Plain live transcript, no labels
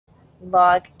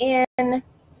log in.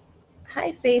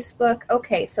 Hi, Facebook.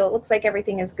 Okay, so it looks like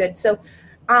everything is good. So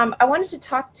I wanted to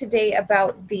talk today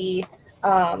about the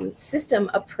system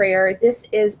of prayer. This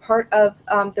is part of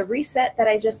the reset that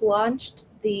I just launched,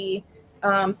 the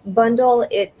bundle.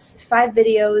 It's 5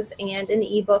 videos and an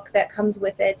ebook that comes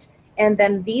with it. And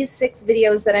then these 6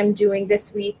 videos that I'm doing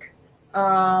this week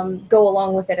go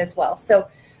along with it as well. So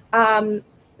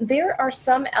there are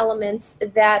some elements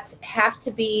that have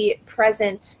to be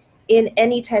present in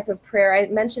any type of prayer. I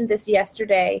mentioned this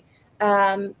yesterday.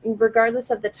 Regardless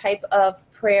of the type of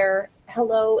prayer.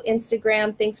 Hello,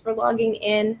 Instagram. Thanks for logging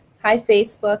in. Hi,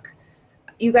 Facebook.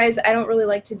 You guys, I don't really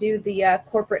like to do the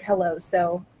corporate hellos,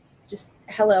 so just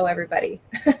hello, everybody.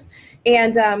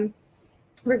 And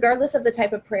regardless of the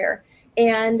type of prayer.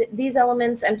 And these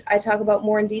elements I talk about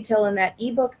more in detail in that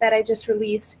ebook that I just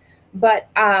released. But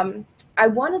I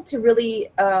wanted to really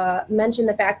mention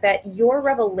the fact that your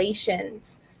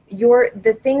revelations,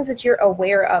 the things that you're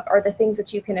aware of are the things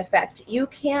that you can affect. You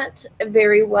can't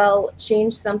very well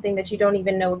change something that you don't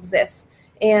even know exists.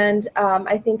 And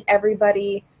I think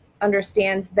everybody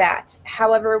understands that.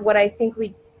 However, what I think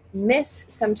we miss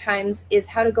sometimes is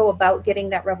how to go about getting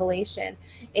that revelation.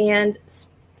 And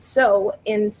so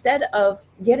instead of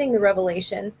getting the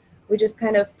revelation, we just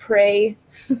kind of pray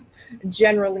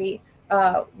generally,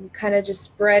 kind of just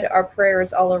spread our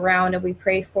prayers all around, and we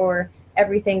pray for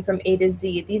everything from A to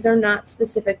Z. These are not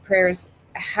specific prayers.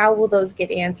 How will those get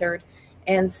answered?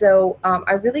 And so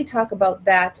I really talk about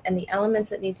that and the elements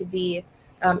that need to be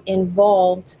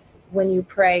involved when you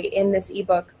pray in this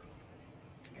ebook.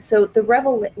 So the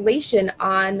revelation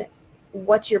on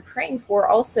what you're praying for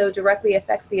also directly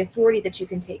affects the authority that you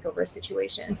can take over a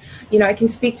situation. You know, I can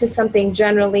speak to something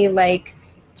generally, like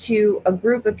to a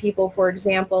group of people, for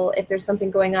example, if there's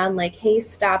something going on, like, hey,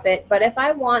 stop it. But if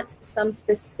I want some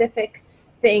specific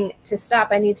thing to stop,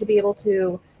 I need to be able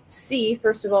to see,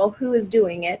 first of all, who is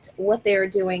doing it, what they're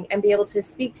doing, and be able to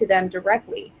speak to them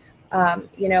directly.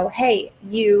 You know, hey,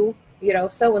 you know,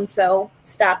 so-and-so,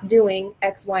 stop doing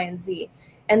X, Y, and Z.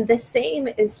 And the same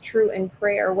is true in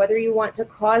prayer. Whether you want to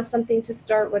cause something to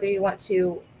start, whether you want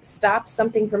to stop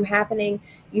something from happening,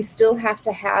 you still have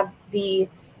to have the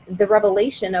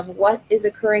revelation of what is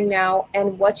occurring now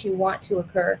and what you want to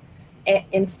occur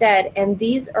instead. And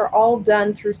these are all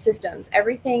done through systems.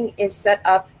 Everything is set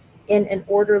up in an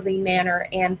orderly manner,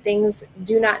 and things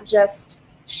do not just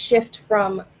shift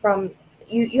from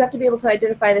you have to be able to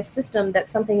identify the system that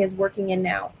something is working in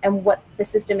now and what the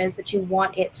system is that you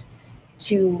want it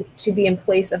to be in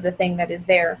place of the thing that is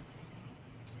there.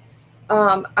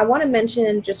 I want to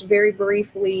mention just very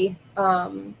briefly,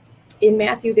 in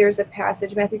Matthew, there's a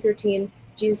passage, Matthew 13,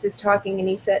 Jesus is talking, and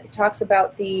he talks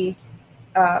about the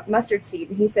mustard seed.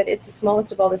 And he said, it's the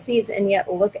smallest of all the seeds, and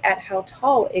yet look at how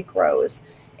tall it grows.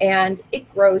 And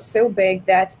it grows so big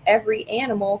that every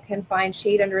animal can find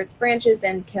shade under its branches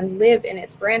and can live in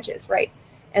its branches, right?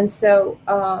 And so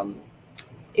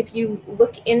if you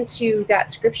look into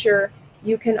that scripture,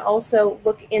 you can also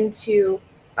look into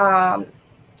Daniel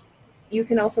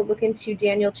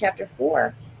chapter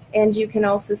 4, and you can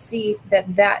also see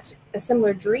that a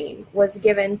similar dream was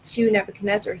given to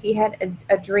Nebuchadnezzar. He had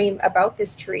a dream about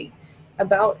this tree,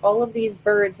 about all of these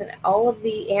birds and all of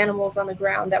the animals on the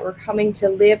ground that were coming to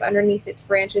live underneath its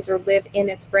branches or live in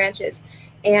its branches.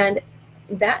 And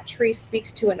that tree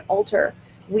speaks to an altar.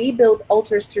 We build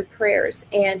altars through prayers,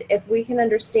 and if we can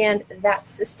understand that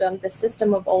system, the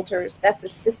system of altars, that's a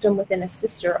system within a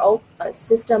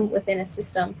system within a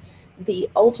system. The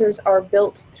altars are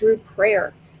built through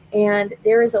prayer, and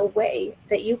there is a way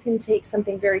that you can take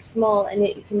something very small and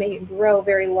you can make it grow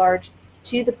very large,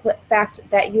 to the fact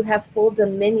that you have full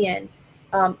dominion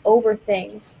over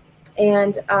things.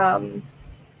 And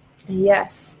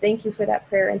yes, thank you for that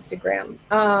prayer, Instagram.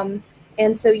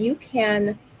 And so you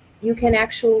can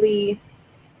actually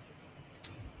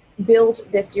build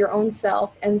this your own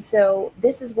self. And so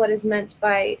this is what is meant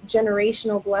by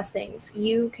generational blessings.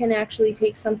 You can actually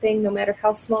take something, no matter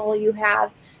how small you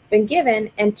have been given,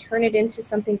 and turn it into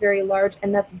something very large.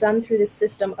 And that's done through the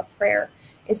system of prayer.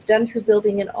 It's done through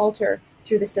building an altar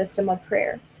through the system of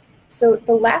prayer. So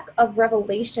the lack of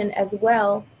revelation as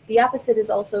well, the opposite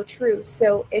is also true.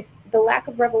 So if the lack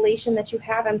of revelation that you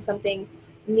have on something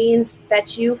means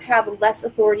that you have less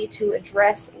authority to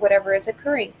address whatever is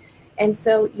occurring. And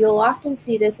so you'll often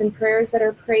see this in prayers that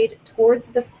are prayed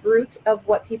towards the fruit of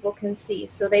what people can see.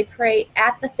 So they pray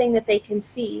at the thing that they can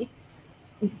see,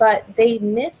 but they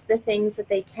miss the things that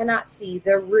they cannot see,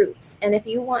 their roots. And if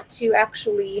you want to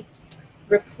actually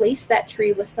replace that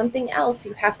tree with something else,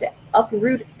 you have to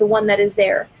uproot the one that is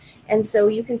there. And so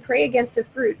you can pray against the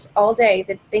fruit all day,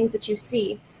 the things that you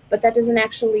see, but that doesn't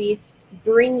actually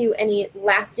bring you any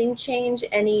lasting change,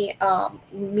 any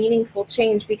meaningful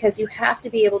change, because you have to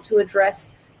be able to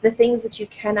address the things that you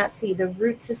cannot see, the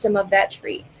root system of that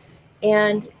tree.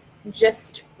 And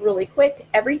just really quick,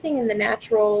 everything in the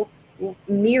natural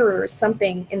mirrors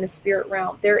something in the spirit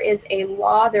realm. There is a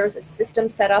law, there's a system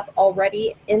set up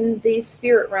already in the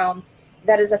spirit realm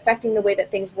that is affecting the way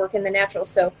that things work in the natural.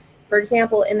 So, for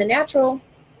example, in the natural,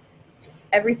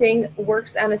 everything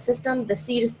works on a system. The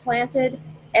seed is planted,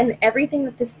 and everything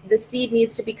that the seed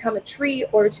needs to become a tree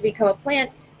or to become a plant,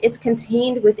 it's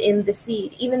contained within the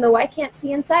seed. Even though I can't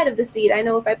see inside of the seed, I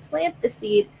know if I plant the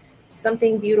seed,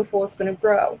 something beautiful is going to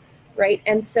grow, right?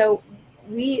 And so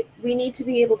we need to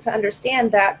be able to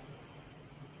understand that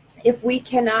if we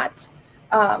cannot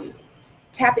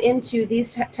tap into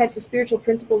these types of spiritual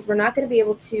principles, we're not going to be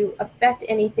able to affect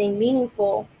anything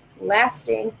meaningful,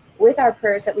 lasting with our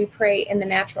prayers that we pray in the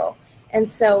natural. And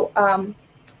so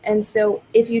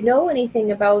if you know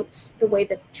anything about the way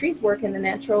that trees work in the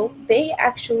natural, they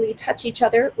actually touch each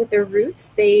other with their roots.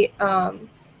 They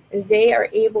are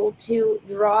able to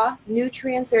draw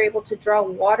nutrients. They're able to draw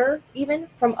water even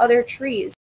from other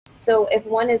trees. So if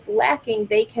one is lacking,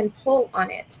 they can pull on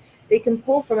it. They can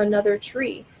pull from another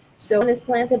tree. So one is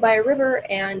planted by a river,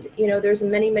 and there's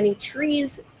many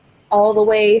trees all the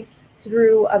way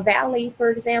through a valley, for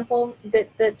example,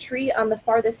 that the tree on the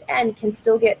farthest end can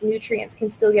still get nutrients, can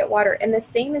still get water. And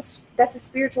that's a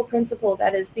spiritual principle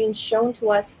that is being shown to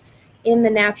us in the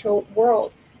natural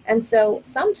world. And so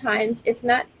sometimes it's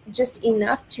not just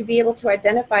enough to be able to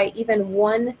identify even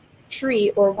one tree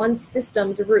or one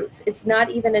system's roots. It's not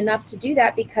even enough to do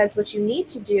that, because what you need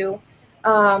to do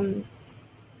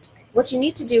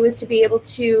is to be able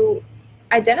to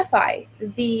identify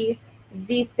the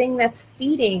thing that's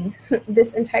feeding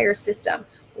this entire system.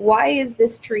 Why is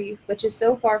this tree, which is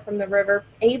so far from the river,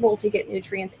 able to get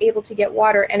nutrients, able to get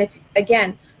water? And if,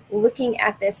 again, looking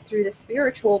at this through the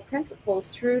spiritual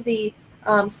principles, through the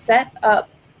set up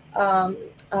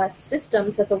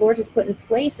systems that the Lord has put in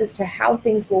place as to how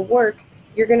things will work,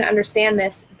 you're going to understand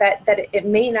this, that it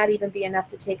may not even be enough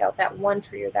to take out that one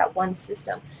tree or that one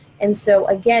system. And so,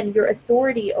 again, your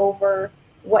authority over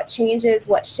what changes,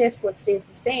 what shifts, what stays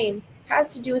the same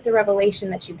has to do with the revelation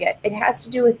that you get. It has to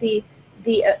do with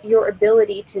your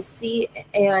ability to see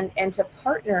and to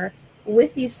partner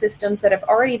with these systems that have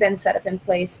already been set up in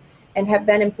place and have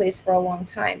been in place for a long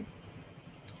time.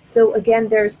 So again,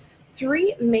 there's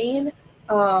three main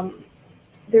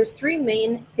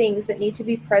things that need to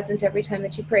be present every time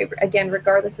that you pray. Again,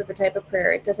 regardless of the type of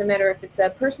prayer, it doesn't matter if it's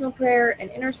a personal prayer, an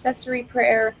intercessory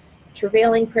prayer,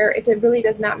 travailing prayer. It really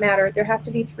does not matter. There has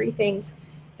to be three things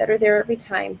that are there every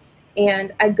time.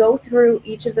 And I go through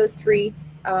each of those three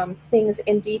things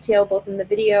in detail, both in the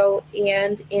video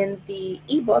and in the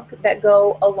ebook that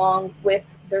go along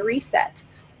with the reset.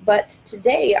 But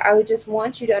today, I would just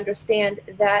want you to understand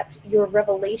that your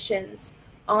revelations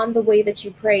on the way that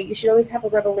you pray, you should always have a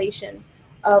revelation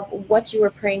of what you are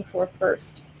praying for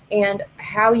first, and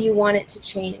how you want it to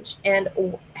change, and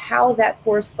how that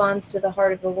corresponds to the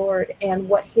heart of the Lord, and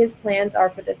what His plans are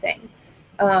for the thing.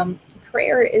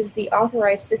 Prayer is the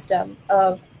authorized system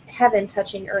of heaven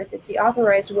touching earth. It's the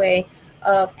authorized way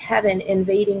of heaven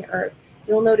invading earth.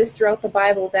 You'll notice throughout the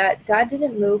Bible that God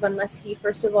didn't move unless He,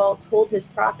 first of all, told His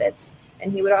prophets,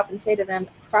 and He would often say to them,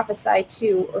 prophesy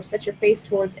to, or set your face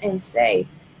towards and say.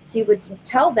 He would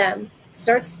tell them,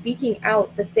 start speaking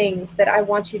out the things that I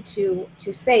want you to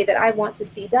say, that I want to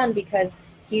see done, because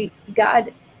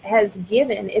God has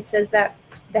given. It says that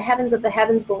the heavens of the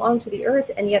heavens belong to the earth,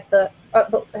 and yet the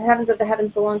heavens of the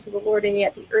heavens belong to the Lord, and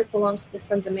yet the earth belongs to the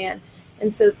sons of man.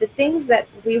 And so the things that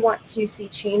we want to see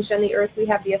changed on the earth, we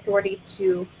have the authority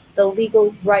to, the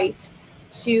legal right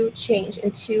to change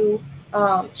and to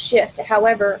shift.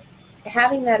 However,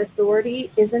 having that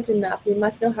authority isn't enough. We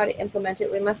must know how to implement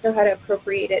it. We must know how to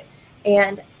appropriate it.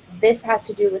 And this has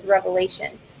to do with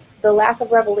revelation. The lack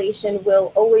of revelation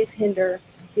will always hinder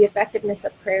the effectiveness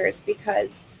of prayers,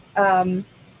 because in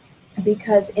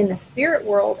the spirit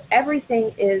world,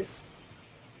 everything is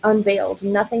unveiled.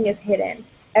 Nothing is hidden.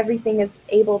 Everything is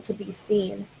able to be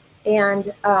seen.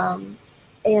 And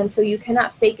so you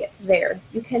cannot fake it there.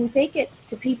 You can fake it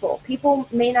to people. People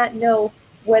may not know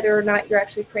whether or not you're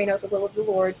actually praying out the will of the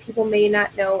Lord. People may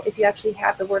not know if you actually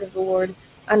have the word of the Lord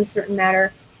on a certain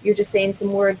matter. You're just saying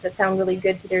some words that sound really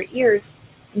good to their ears.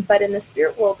 But in the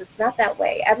spirit world, it's not that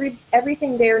way.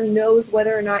 Everything there knows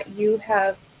whether or not you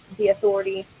have the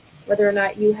authority, whether or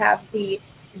not you have the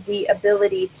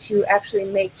ability to actually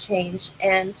make change.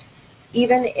 And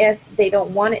even if they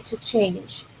don't want it to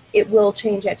change, it will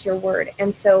change at your word.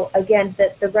 And so again,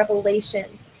 the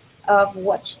revelation of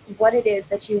what it is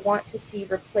that you want to see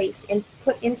replaced and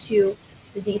put into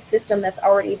the system that's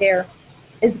already there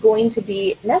is going to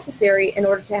be necessary in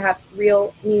order to have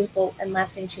real, meaningful, and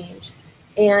lasting change.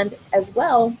 And as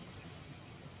well,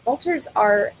 altars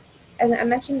are, as I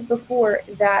mentioned before,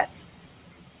 that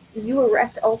you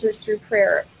erect altars through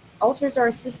prayer. Altars are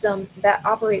a system that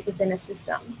operate within a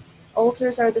system.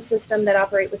 Altars are the system that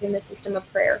operate within the system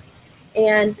of prayer.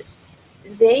 And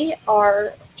they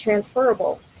are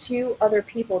transferable to other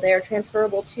people. They are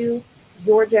transferable to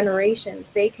your generations.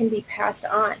 They can be passed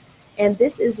on. And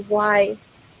this is why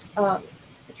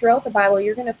throughout the Bible,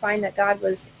 you're going to find that God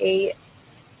was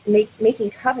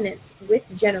making covenants with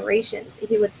generations.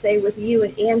 He would say with you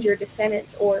and your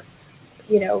descendants, or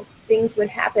things would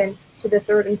happen to the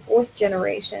third and fourth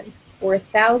generation, or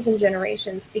 1,000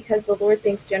 generations, because the Lord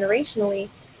thinks generationally.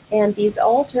 And these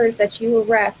altars that you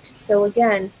erect, so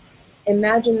again,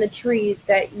 imagine the tree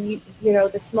that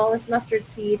the smallest mustard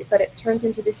seed, but it turns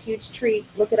into this huge tree.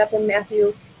 Look it up in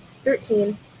Matthew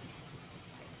 13.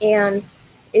 And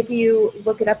if you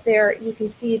look it up there, you can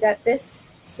see that this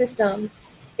system,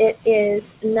 it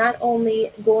is not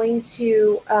only going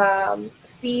to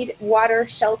feed, water,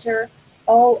 shelter,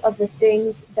 all of the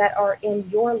things that are in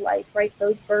your life, right?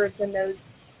 Those birds and those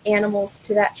animals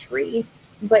to that tree,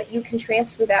 but you can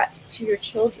transfer that to your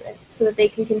children so that they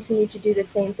can continue to do the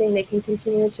same thing. They can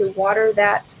continue to water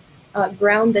that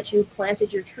ground that you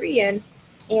planted your tree in,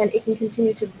 and it can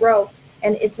continue to grow.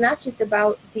 And it's not just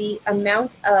about the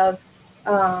amount of,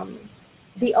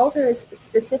 the altar is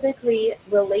specifically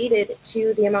related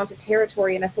to the amount of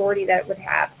territory and authority that it would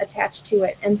have attached to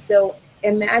it. And so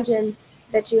imagine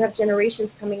that you have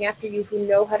generations coming after you who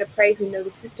know how to pray, who know the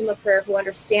system of prayer, who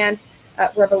understand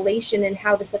revelation and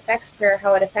how this affects prayer,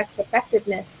 how it affects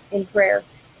effectiveness in prayer,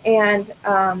 and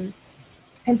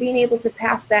being able to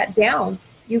pass that down.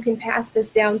 You can pass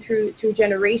this down through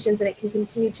generations, and it can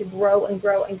continue to grow and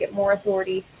grow and get more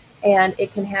authority, and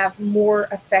it can have more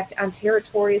effect on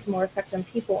territories, more effect on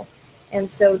people. And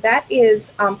so that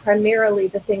is primarily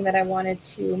the thing that I wanted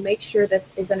to make sure that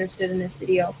is understood in this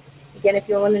video. Again, if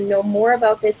you want to know more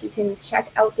about this, you can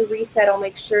check out the reset. I'll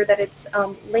make sure that it's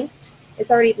linked. It's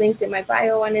already linked in my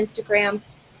bio on Instagram,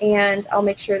 and I'll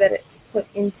make sure that it's put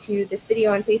into this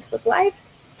video on Facebook Live,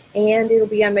 and it'll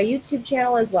be on my YouTube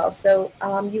channel as well. So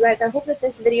you guys, I hope that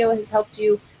this video has helped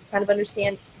you kind of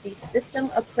understand the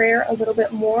system of prayer a little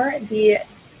bit more, the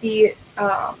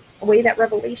way that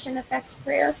revelation affects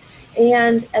prayer,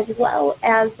 and as well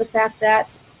as the fact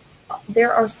that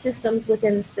there are systems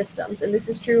within systems, and this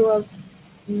is true of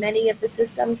many of the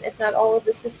systems, if not all of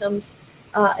the systems.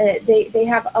 They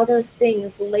have other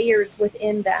things, layers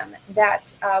within them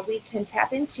that we can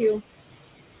tap into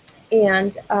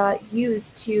and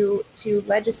use to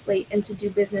legislate and to do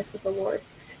business with the Lord.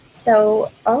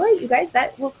 So, all right, you guys,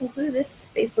 that will conclude this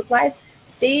Facebook Live.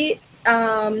 Stay,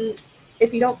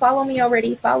 if you don't follow me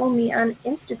already, follow me on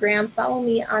Instagram, follow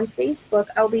me on Facebook.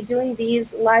 I'll be doing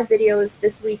these live videos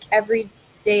this week every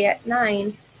day at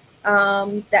 9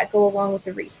 that go along with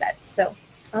the reset. So,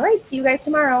 all right, see you guys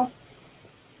tomorrow.